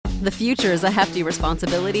The future is a hefty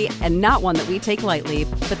responsibility and not one that we take lightly,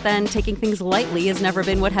 but then taking things lightly has never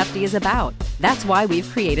been what Hefty is about. That's why we've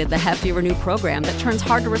created the Hefty Renew program that turns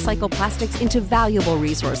hard-to-recycle plastics into valuable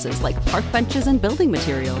resources like park benches and building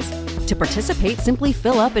materials. To participate, simply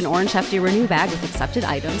fill up an orange Hefty Renew bag with accepted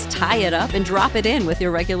items, tie it up, and drop it in with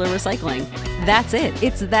your regular recycling. That's it.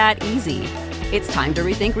 It's that easy. It's time to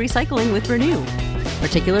rethink recycling with Renew.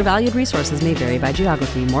 Particular valued resources may vary by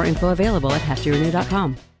geography. More info available at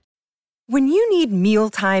heftyrenew.com. When you need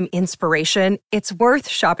mealtime inspiration, it's worth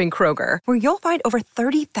shopping Kroger, where you'll find over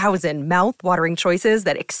 30,000 mouth-watering choices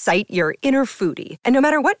that excite your inner foodie. And no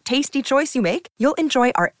matter what tasty choice you make, you'll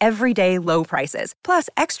enjoy our everyday low prices, plus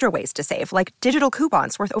extra ways to save, like digital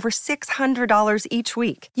coupons worth over $600 each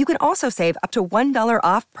week. You can also save up to $1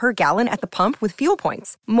 off per gallon at the pump with fuel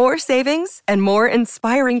points. More savings and more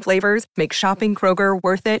inspiring flavors make shopping Kroger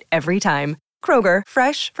worth it every time. Kroger,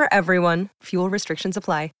 fresh for everyone. Fuel restrictions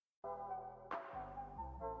apply.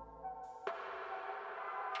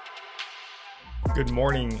 Good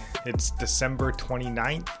morning. It's December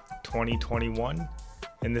 29th, 2021,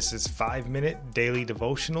 and this is 5-Minute Daily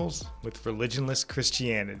Devotionals with Religionless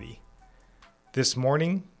Christianity. This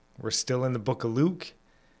morning, we're still in the book of Luke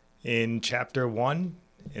in chapter 1,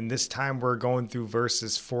 and this time we're going through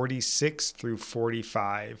verses 46 through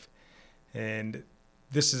 45. And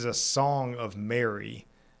this is a song of Mary,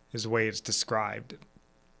 is the way it's described.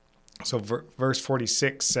 So verse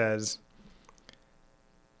 46 says,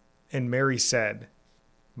 "And Mary said,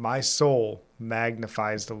 'My soul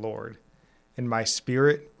magnifies the Lord, and my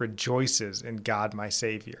spirit rejoices in God my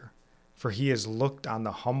Savior, for he has looked on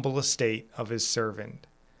the humble estate of his servant.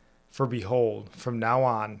 For behold, from now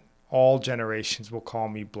on all generations will call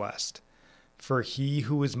me blessed. For he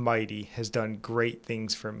who is mighty has done great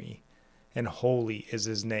things for me, and holy is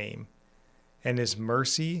his name. And his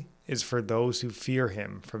mercy is for those who fear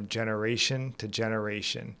him from generation to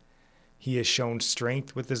generation. He has shown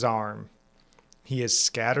strength with his arm. He has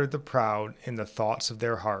scattered the proud in the thoughts of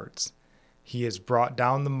their hearts. He has brought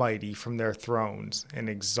down the mighty from their thrones and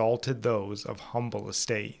exalted those of humble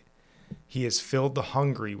estate. He has filled the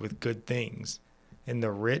hungry with good things, and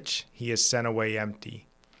the rich he has sent away empty.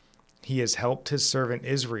 He has helped his servant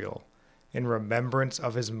Israel in remembrance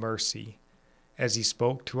of his mercy, as he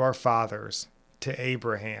spoke to our fathers, to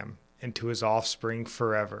Abraham, and to his offspring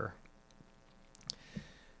forever."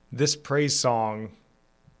 This praise song,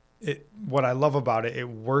 what I love about it, it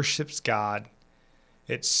worships God.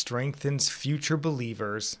 It strengthens future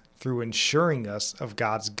believers through ensuring us of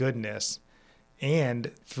God's goodness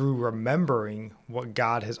and through remembering what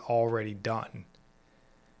God has already done.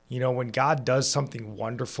 You know, when God does something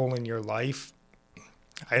wonderful in your life,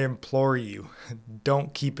 I implore you,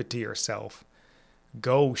 don't keep it to yourself.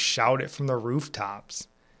 Go shout it from the rooftops.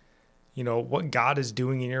 You know, what God is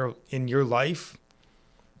doing in your life,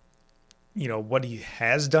 you know, what he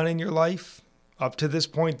has done in your life up to this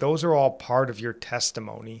point, those are all part of your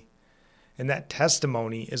testimony. And that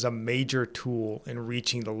testimony is a major tool in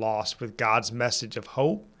reaching the lost with God's message of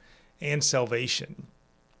hope and salvation.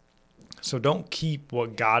 So don't keep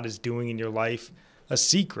what God is doing in your life a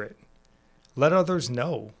secret. Let others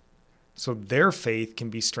know so their faith can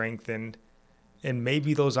be strengthened, and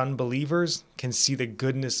maybe those unbelievers can see the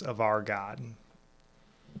goodness of our God.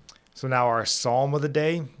 So now our psalm of the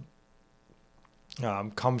day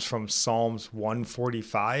comes from Psalms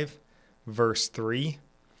 145, verse 3.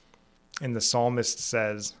 And the psalmist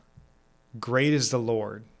says, "Great is the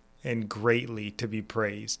Lord, and greatly to be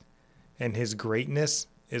praised, and his greatness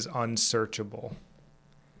is unsearchable."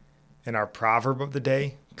 And our proverb of the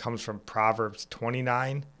day comes from Proverbs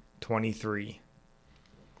 29:23.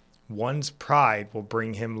 "One's pride will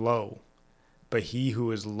bring him low, but he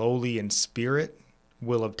who is lowly in spirit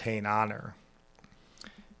will obtain honor."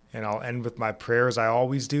 And I'll end with my prayer as I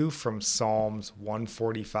always do from Psalms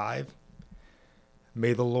 145.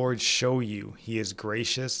 "May the Lord show you he is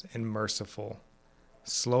gracious and merciful,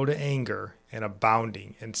 slow to anger and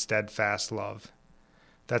abounding in steadfast love,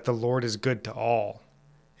 that the Lord is good to all,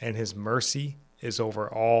 and his mercy is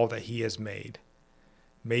over all that he has made.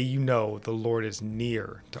 May you know the Lord is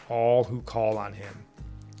near to all who call on him,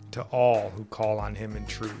 to all who call on him in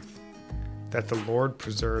truth, that the Lord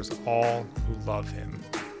preserves all who love him."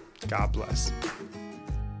 God bless.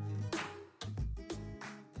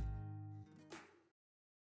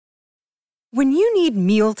 When you need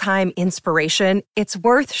mealtime inspiration, it's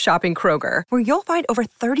worth shopping Kroger, where you'll find over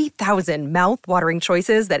 30,000 mouth-watering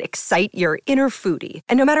choices that excite your inner foodie.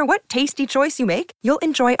 And no matter what tasty choice you make, you'll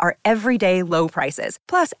enjoy our everyday low prices,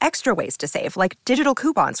 plus extra ways to save, like digital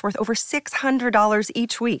coupons worth over $600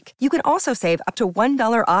 each week. You can also save up to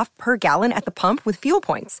 $1 off per gallon at the pump with fuel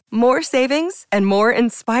points. More savings and more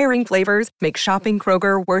inspiring flavors make shopping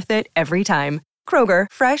Kroger worth it every time. Kroger,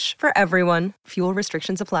 fresh for everyone. Fuel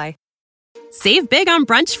restrictions apply. Save big on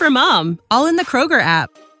brunch for mom, all in the Kroger app.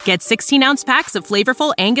 Get 16-ounce packs of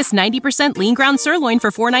flavorful Angus 90% lean ground sirloin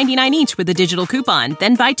for $4.99 each with a digital coupon.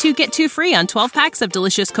 Then buy 2, get 2 free on 12 packs of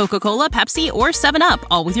delicious Coca-Cola, Pepsi, or 7-Up,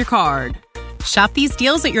 all with your card. Shop these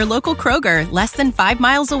deals at your local Kroger, less than 5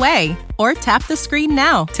 miles away. Or tap the screen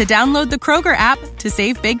now to download the Kroger app to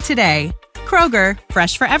save big today. Kroger,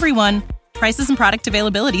 fresh for everyone. Prices and product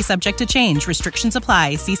availability subject to change. Restrictions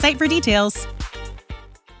apply. See site for details.